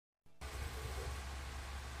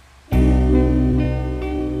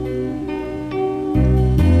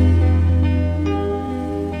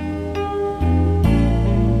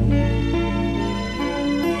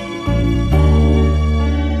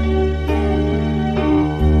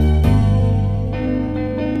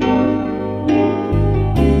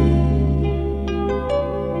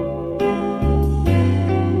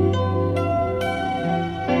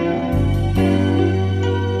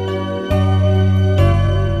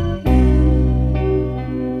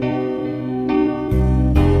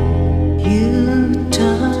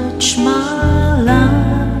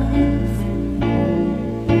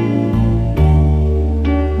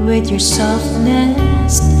your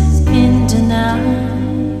softness in the night.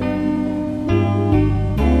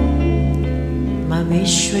 My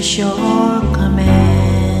wish was your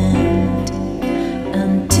command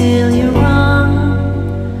until you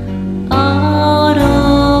run out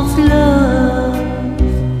of love.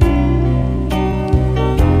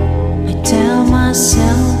 I tell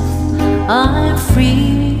myself I'm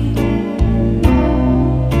free.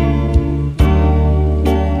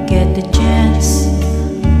 Get the chance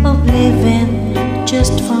of living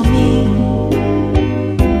just for me.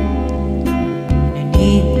 No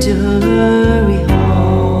need to hurry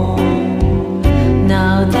home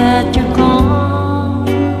now that you're gone.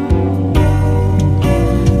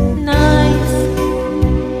 Knife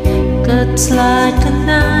cuts like a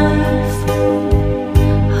knife.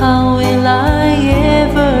 How will I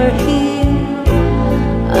ever heal?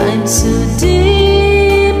 I'm so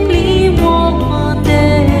deeply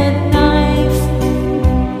wounded. Knife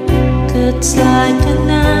cuts like a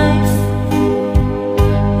knife.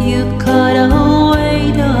 You cut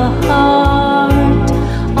away the heart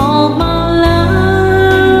all my life.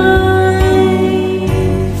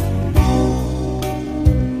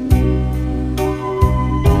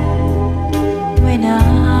 When I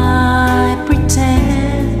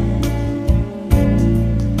pretend,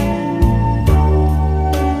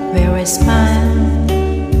 where I smile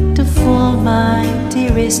to fool my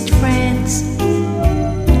dearest friends,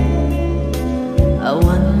 I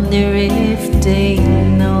wonder if they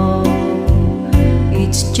know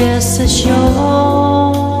it's just a show.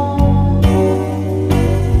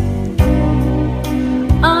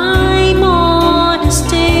 I'm on a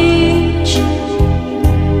stage,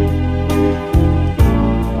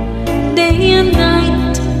 day and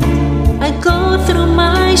night I go through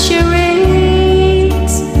my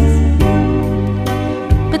charades.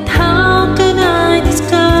 But how can I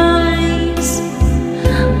disguise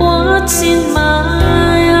what's in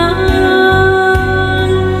my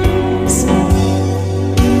eyes?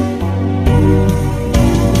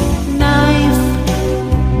 Knife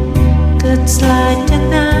cuts like a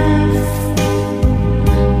knife.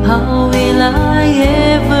 How will I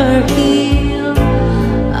ever heal?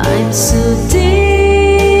 I'm so